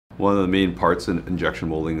One of the main parts in injection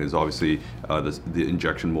molding is obviously the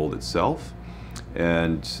injection mold itself.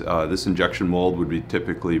 And this injection mold would be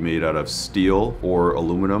typically made out of steel or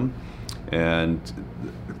aluminum. And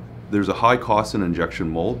there's a high cost in injection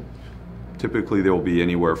mold. Typically there will be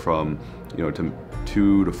anywhere from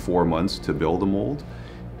 2 to 4 months to build a mold.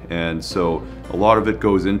 And so a lot of it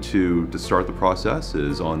goes into, to start the process,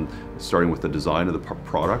 is on starting with the design of the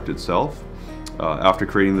product itself. After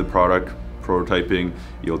creating the product, prototyping,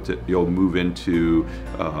 you'll move into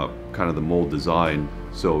kind of the mold design.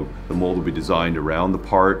 So the mold will be designed around the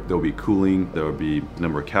part, there'll be cooling, there will be the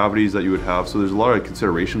number of cavities that you would have. So there's a lot of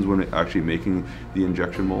considerations when actually making the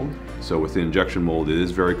injection mold. So with the injection mold, it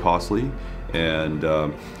is very costly, and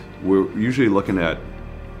we're usually looking at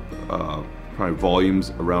probably volumes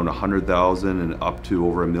around 100,000 and up to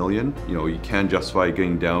over 1 million. You can justify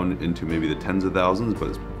getting down into maybe the tens of thousands, but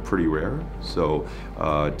it's pretty rare. So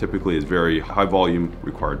typically it's very high volume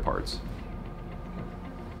required parts.